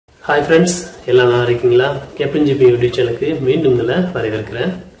Hi friends, எல்லாம் நல்லா இருக்கீங்களா? captaingpm YouTube சேனலுக்கு மீண்டும் உங்களை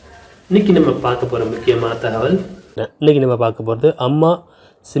வரவேற்கிறேன். இன்னைக்கு நம்ம பார்க்க போற முக்கியமான தகவல் இன்னைக்கு நம்ம பார்க்க போறது அம்மா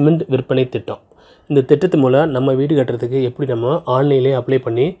சிமெண்ட் விற்பனை திட்டம். இந்த திட்டத்து மூலம் நம்ம வீடு கட்டுறதுக்கு எப்படி நம்ம ஆன்லைன்லயே அப்ளை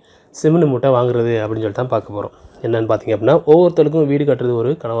பண்ணி சிமெண்ட் மூட்டை வாங்குறது அப்படினு சொல்லிட்டு தான் பார்க்க போறோம். என்னன்னு பாத்தீங்க அப்படினா ஒவ்வொருத்தருக்கும் வீடு கட்டுறது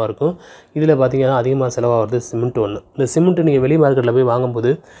ஒரு கனவா இருக்கும். இதுல பாத்தீங்கன்னா அதிகமா செலவாகுறது சிமெண்ட் ஒண்ணு. இந்த சிமெண்ட் நீங்க வெளி மார்க்கெட்ல போய்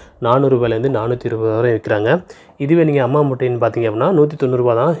வாங்கும்போது 400 ரூபாயில இருந்து 420 வரை விக்கறாங்க. இதுவே நீங்க அம்மா மூட்டைன்னு பாத்தீங்க அப்படினா 190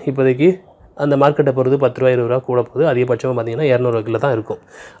 ரூபாய் தான். இப்போதைக்கு அந்த மார்க்கெட்டை பொறுத்து 10 ரூபாய் 20 ரூபாய் கூட போகுது. அதிகபட்சமா பாத்தீங்கன்னா 200 கிலோ தான் இருக்கும்.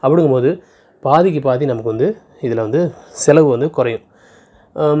 அப்படிங்கும்போது பாதிக்கு பாதி நமக்கு வந்து இதுல வந்து செலவு வந்து குறையும்.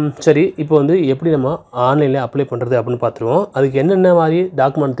 சரி இப்போ வந்து எப்படி நம்ம ஆன்லைன்ல அப்ளை பண்றது அப்படினு பாத்துருவோம். அதுக்கு என்னென்ன மாதிரி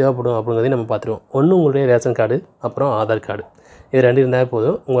டாக்குமெண்ட் தேவைப்படும் அப்படிங்கறதை நம்ம பாத்துருவோம். ஒன்னு உங்களுடைய ரேஷன் கார்டு, அப்புறம் ஆதார் கார்டு. இது ரெண்டு இருந்தாலே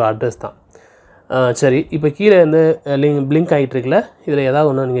போதும். உங்க அட்ரஸ் தான். சரி இப்போ கீழ இந்த லிங்க் ஆயிட்டு இருக்குல, இதுல ஏதாவது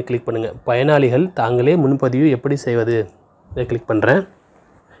ஒண்ணு நீங்க கிளிக் பண்ணுங்க. பயனாளிகள் தாங்களே முன்பதிவு எப்படி செய்வது இதை கிளிக் பண்றேன்.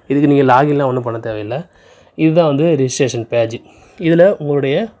 இதுக்கு நீங்க லாகின்லாம் ஒண்ணும் பண்ண தேவையில்லை. இதுதான் வந்து ரெஜிஸ்ட்ரேஷன் பேஜ். இதுல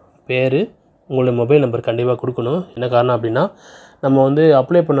உங்களுடைய பேரு, உங்களுடைய மொபைல் நம்பர் கண்டிப்பா கொடுக்கணும். என்ன காரணம் அப்படினா நம்ம வந்து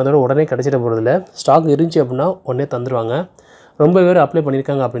அப்ளை பண்ணதோட உடனே கிடைச்சிட போறது இல்ல. ஸ்டாக் இருந்துச்சு அப்படினா உடனே தந்துருவாங்க. ரொம்ப பேர் அப்ளை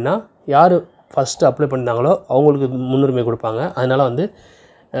பண்ணிருக்காங்க அப்படினா யார் ஃபர்ஸ்ட் அப்ளை பண்ணாங்களோ அவங்களுக்கு முன்னுரிமை கொடுப்பாங்க. அதனால வந்து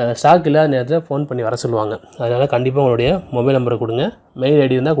ஸ்டாக் இல்லாத நேரத்துல ஃபோன் பண்ணி வர சொல்லுவாங்க. அதனால கண்டிப்பா உங்களுடைய மொபைல் நம்பரை கொடுங்க. மெயில்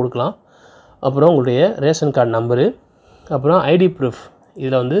ஐடி இருந்தா கொடுக்கலாம். அப்புறம் உங்களுடைய ரேஷன் கார்டு நம்பர், அப்புறம் ஐடி ப்ரூஃப்.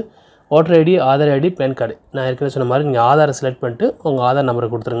 இதுல வந்து voter ID, Aadhaar ID, PAN card. நான் ஏற்கனவே சொன்ன மாதிரி நீங்க ஆதாரை செலக்ட் பண்ணிட்டு உங்க ஆதார் நம்பரை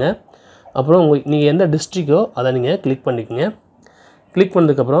கொடுத்துருங்க. அப்புறம் நீங்க எந்த டிஸ்ட்ரிக்ட்டோ அதை நீங்க கிளிக் பண்ணிக்கங்க. கிளிக்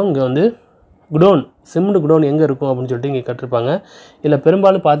பண்ணதுக்கு அப்புறம் இங்க வந்து குடோன், சிமெண்ட் குடோன் எங்க இருக்கும் அப்படினு சொல்லிட்டு இங்க கட்டிருப்பாங்க. இல்ல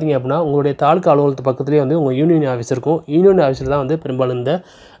பெரும்பாலும் பாத்தீங்க அப்படினா உங்களுடைய தாலுகா அலுவலகத்து பக்கத்துலயே வந்து உங்க யூனியன் ஆபீஸ் இருக்கும். யூனியன் ஆபீஸ்ல தான் வந்து பெரும்பாலும் இந்த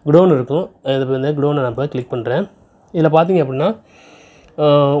குடோன் இருக்கும். இந்த குடோனை நான் இப்ப கிளிக் பண்றேன். இதுல பாத்தீங்க அப்படினா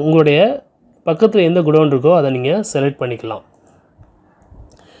உங்களுடைய பக்கத்துல எந்த குடோன் இருக்கோ அதை நீங்க செலக்ட் பண்ணிக்கலாம்.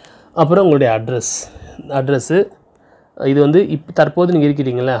 அப்புறம் உங்களுடைய அட்ரஸ் இது வந்து இப்ப தற்போது நீங்க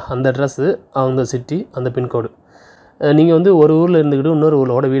இருக்கீங்களா அந்த அட்ரஸ், அந்த சிட்டி, அந்த பின் கோட். நீங்க வந்து ஒரு ஊர்ல இருந்துக்கிட்டு இன்னொரு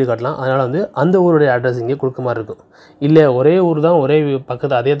ஊர்ல வீடு கட்டலாம். அதனால வந்து அந்த ஊருடைய அட்ரஸ் இங்க கொடுக்க மாதிரி இருக்கும். இல்ல ஒரே ஊர் தான், ஒரே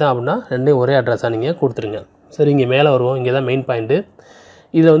பக்கத்து அதே தான் அப்படினா ரெண்டையும் ஒரே அட்ரஸா நீங்க கொடுத்துருங்க. சரி இங்க மேலே வருவோம். இங்க தான் மெயின் பாயிண்ட்.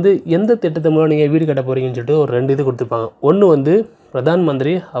 இதுல வந்து எந்த திட்டத்து மூலம் நீங்க வீடு கட்ட போறீங்கன்னு சொல்லிட்டு ஒரு ரெண்டு இது கொடுத்திருப்பாங்க. ஒன்னு வந்து பிரதான்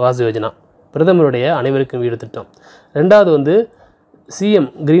மந்திரி ஆவாஸ் யோஜனா, பிரதமருடைய அனைவருக்கும் வீடு திட்டம். இரண்டாவது வந்து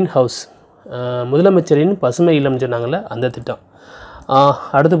சிஎம் கிரீன் ஹவுஸ், முதலமைச்சரின் பசுமை இல்லம்னு சொன்னாங்கல அந்த திட்டம்.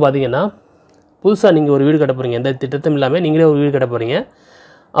 அடுத்து பாத்தீங்கன்னா புதுசா நீங்க ஒரு வீடு கட்ட போறீங்க. எந்த திட்டத்தும் இல்லாம நீங்களே ஒரு வீடு கட்ட போறீங்க.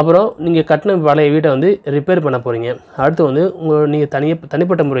 அப்புறம் நீங்க கட்டின பழைய வீட்டை வந்து ரிப்பேர் பண்ண போறீங்க. அடுத்து வந்து நீங்க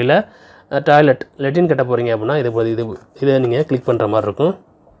தனிப்பட்ட முறையில் டாய்லெட், லெட்டின் கட்ட போறீங்க அப்படினா இதை நீங்க கிளிக் பண்ற மாதிரி இருக்கும்.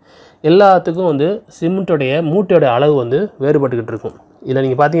 எல்லாத்துக்கும் வந்து சிமெண்டோடைய மூட்டையோட அளவு வந்து வேறுபட்டுக்கிட்டு இருக்கும். இதில்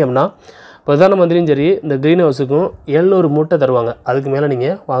நீங்க பாத்தீங்க அப்படினா பிரதான மந்திரியும் சரி இந்த கிரீன் ஹவுஸுக்கும் 700 மூட்டை தருவாங்க. அதுக்கு மேலே நீங்க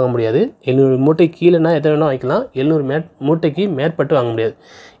வாங்க முடியாது. 700 மூட்டை கீழேனா எத்தனை வேணா வாங்கிக்கலாம். 700 மூட்டைக்கு மேற்பட்டு வாங்க முடியாது.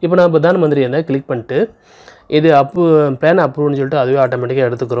 இப்போ நான் பிரதான மந்திரி என்ன கிளிக் பண்ணிட்டு இது பிளான் அப்ரூவ்னு சொல்லிட்டு அதுவே ஆட்டோமேட்டிக்காக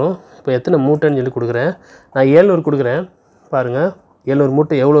எடுத்துக்கிறோம். இப்போ எத்தனை மூட்டைன்னு சொல்லி கொடுக்குறேன். நான் 700 கொடுக்குறேன். பாருங்க 700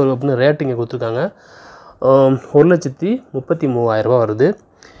 மூட்டை எவ்வளோ அப்படின்னு ரேட் இங்கே கொடுத்துருக்காங்க. 1,33,000 ரூபாய் வருது.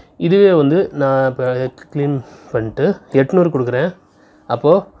 இதுவே வந்து நான் இப்போ க்ளீன் பண்ணிட்டு 800 கொடுக்குறேன்.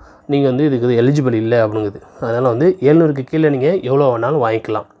 அப்போது நீங்கள் வந்து இதுக்கு எலிஜிபிள் இல்லை அப்படிங்குது. அதனால் வந்து 700க்கு கீழே நீங்கள் எவ்வளோ வேணாலும்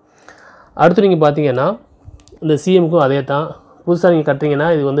வாங்கிக்கலாம். அடுத்து நீங்கள் பார்த்தீங்கன்னா இந்த சிஎம்க்கும் அதே தான். புதுசாக நீங்கள் கட்டுறீங்கன்னா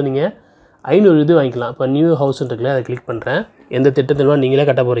இது வந்து நீங்கள் 500 இது வாங்கிக்கலாம். இப்போ நியூ ஹவுஸ்ன்னு இருக்குல்ல அதை கிளிக் பண்ணுறேன். எந்த திட்டத்திலும் நீங்களே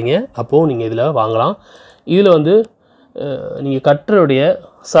கட்ட போகிறீங்க அப்போது நீங்கள் இதில் வாங்கலாம். இதில் வந்து நீங்கள் கட்டுறவுடைய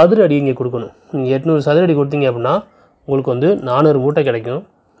சதுர அடி இங்கே கொடுக்கணும். நீங்கள் 800 சதுர அடி கொடுத்தீங்க அப்படின்னா உங்களுக்கு வந்து 400 மூட்டை கிடைக்கும்.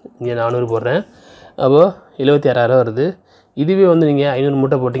 இங்கே 400 போடுறேன். அப்போது 76,000 வருது. இதுவே வந்து நீங்கள் 500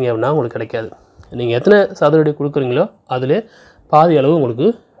 மூட்டை போட்டிங்க அப்படின்னா உங்களுக்கு கிடைக்காது. நீங்கள் எத்தனை சதுர அடி கொடுக்குறீங்களோ அதில் பாதி அளவு உங்களுக்கு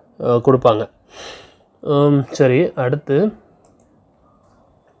கொடுப்பாங்க. சரி அடுத்து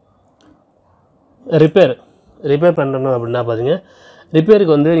ரிப்பேர் பண்ணணும் அப்படின்னா பாருங்க.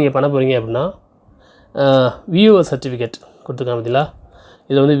 ரிப்பேருக்கு வந்து நீங்கள் பண்ண போகிறீங்க அப்படின்னா விஓ சர்டிஃபிகேட் கொடுத்துருக்காங்க பார்த்தீங்களா.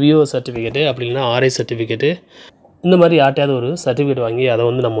 இதில் வந்து விஓ சர்டிஃபிகேட்டு அப்படி இல்லைன்னா ஆர்ஐ சர்டிஃபிகேட்டு இந்த மாதிரி யார்ட்டையாவது ஒரு சர்டிஃபிகேட் வாங்கி அதை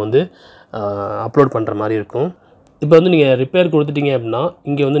வந்து நம்ம வந்து அப்லோட் பண்ணுற மாதிரி இருக்கும். இப்போ வந்து நீங்கள் ரிப்பேர் கொடுத்துட்டீங்க அப்படின்னா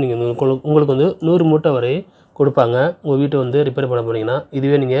இங்கே வந்து நீங்கள் உங்களுக்கு வந்து 100 மூட்டை வரை கொடுப்பாங்க. உங்கள் வீட்டை வந்து ரிப்பேர் பண்ண போகிறீங்கன்னா.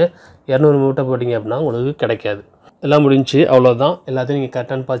 இதுவே நீங்கள் 200 மூட்டை போட்டிங்க அப்படின்னா உங்களுக்கு கிடைக்காது. எல்லாம் முடிஞ்சு அவ்வளோதான். எல்லாத்தையும் நீங்கள்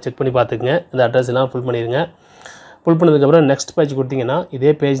கரெக்டான செக் பண்ணி பார்த்துக்குங்க. இந்த அட்ரஸ் எல்லாம் ஃபுல் பண்ணிடுங்க. ஃபுல் பண்ணதுக்கப்புறம் நெக்ஸ்ட் பேஜ் கொடுத்தீங்கன்னா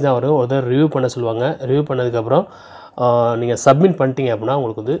இதே பேஜ் தான் வரும். ஒருத்தர் ரிவ்யூ பண்ண சொல்லுவாங்க. ரிவ்யூ பண்ணதுக்கப்புறம் நீங்கள் சப்மிட் பண்ணிட்டீங்க அப்படின்னா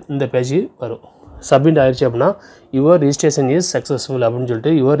உங்களுக்கு வந்து இந்த பேஜ் வரும். சப்மிட் ஆயிடுச்சு அப்படின்னா யுவர் ரிஜிஸ்ட்ரேஷன் இஸ் சக்ஸஸ்ஃபுல் அப்படின்னு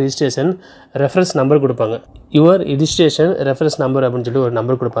சொல்லிட்டு யுவர் ரிஜிஸ்ட்ரேஷன் ரெஃபரன்ஸ் நம்பர் கொடுப்பாங்க. யுவர் ரிஜிஸ்ட்ரேஷன் ரெஃபரன்ஸ் நம்பர் அப்படின்னு சொல்லிட்டு ஒரு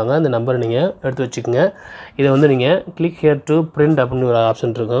நம்பர் கொடுப்பாங்க. அந்த நம்பரை நீங்கள் எடுத்து வச்சுக்கோங்க. இதை வந்து நீங்கள் கிளிக் ஹியர் டு பிரிண்ட் அப்படின்னு ஒரு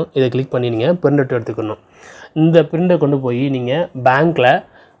ஆப்ஷன் இருக்கும். இதை கிளிக் பண்ணி நீங்கள் பிரிண்ட் அவுட் எடுத்துக்கணும். இந்த பிரிண்டை கொண்டு போய் நீங்கள் பேங்க்கில்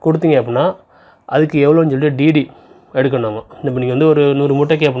கொடுத்தீங்க அப்படின்னா அதுக்கு எவ்வளோன்னு சொல்லிட்டு டிடி எடுக்கணும். இப்போ நீங்கள் வந்து ஒரு 100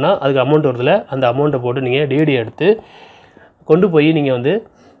 மூட்டைக்கு அப்படின்னா அதுக்கு அமௌண்ட் வருதில்ல, அந்த அமௌண்ட்டை போட்டு நீங்கள் டிடி எடுத்து கொண்டு போய் நீங்கள் வந்து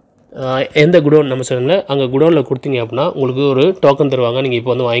எந்த குடோன் நம்ம சொன்னோம்ல அங்கே குடோனில் கொடுத்தீங்க அப்படின்னா உங்களுக்கு ஒரு டோக்கன் தருவாங்க. நீங்கள்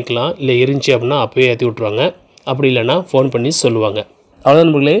இப்போ வந்து வாங்கிக்கலாம். இல்லை இருந்துச்சு அப்படின்னா அப்போயே ஏற்றி விட்ருவாங்க. அப்படி இல்லைன்னா ஃபோன் பண்ணி சொல்லுவாங்க. அவ்வளோதான்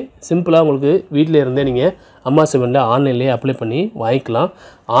நண்பர்களே. சிம்பிளாக உங்களுக்கு வீட்டில் இருந்தே நீங்கள் அம்மா சிமெண்ட்டில் ஆன்லைன்லேயே அப்ளை பண்ணி வாங்கிக்கலாம்.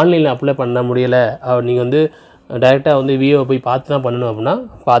 ஆன்லைனில் அப்ளை பண்ண முடியலை, நீங்கள் வந்து டைரெக்டாக வந்து விஓ போய் பார்த்து தான் பண்ணணும் அப்படின்னா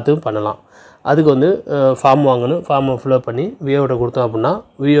பார்த்து பண்ணலாம். அதுக்கு வந்து ஃபார்ம் வாங்கணும். ஃபார்மை ஃபில்அப் பண்ணி விஓட்ட கொடுத்தோம் அப்படின்னா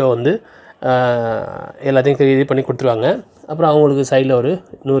விஓ வந்து எல்லாத்தையும் இது பண்ணி கொடுத்துருவாங்க. அப்புறம் அவங்களுக்கு சைடில் ஒரு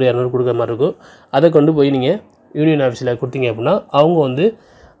 100-200 கொடுக்குற மாதிரி இருக்கும். அதை கொண்டு போய் நீங்கள் யூனியன் ஆஃபீஸில் கொடுத்தீங்க அப்படின்னா அவங்க வந்து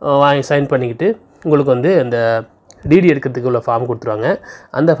வாங்கி சைன் பண்ணிக்கிட்டு உங்களுக்கு வந்து அந்த டிடி எடுக்கிறதுக்கு உள்ள ஃபார்ம் கொடுத்துருவாங்க.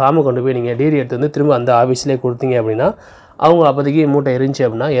 அந்த ஃபார்மை கொண்டு போய் நீங்கள் டிடி எடுத்து வந்து திரும்ப அந்த ஆஃபீஸ்லேயே கொடுத்தீங்க அப்படின்னா அவங்க அப்போதைக்கு மூட்டை இருந்துச்சு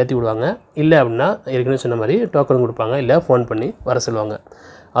அப்படின்னா ஏற்றி விடுவாங்க. இல்லை அப்படின்னா ஏற்கனவே சொன்ன மாதிரி டோக்கன் கொடுப்பாங்க, இல்லை ஃபோன் பண்ணி வர சொல்லுவாங்க.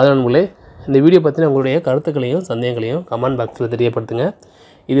 அதனால் நண்பர்களே, இந்த வீடியோ பற்றின உங்களுடைய கருத்துக்களையும் சந்தேகங்களையும் கமெண்ட் பாக்ஸில் தெரியப்படுத்துங்க.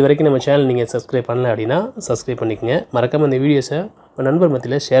 இது வரைக்கும் நம்ம சேனல் நீங்கள் சப்ஸ்கிரைப் பண்ணல அப்படின்னா சப்ஸ்கிரைப் பண்ணிக்கங்க. மறக்காமல் இந்த வீடியோஸை உங்கள் நண்பர்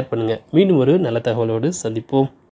மத்தியில் ஷேர் பண்ணுங்கள். மீண்டும் ஒரு நல்ல தகவலோடு சந்திப்போம்.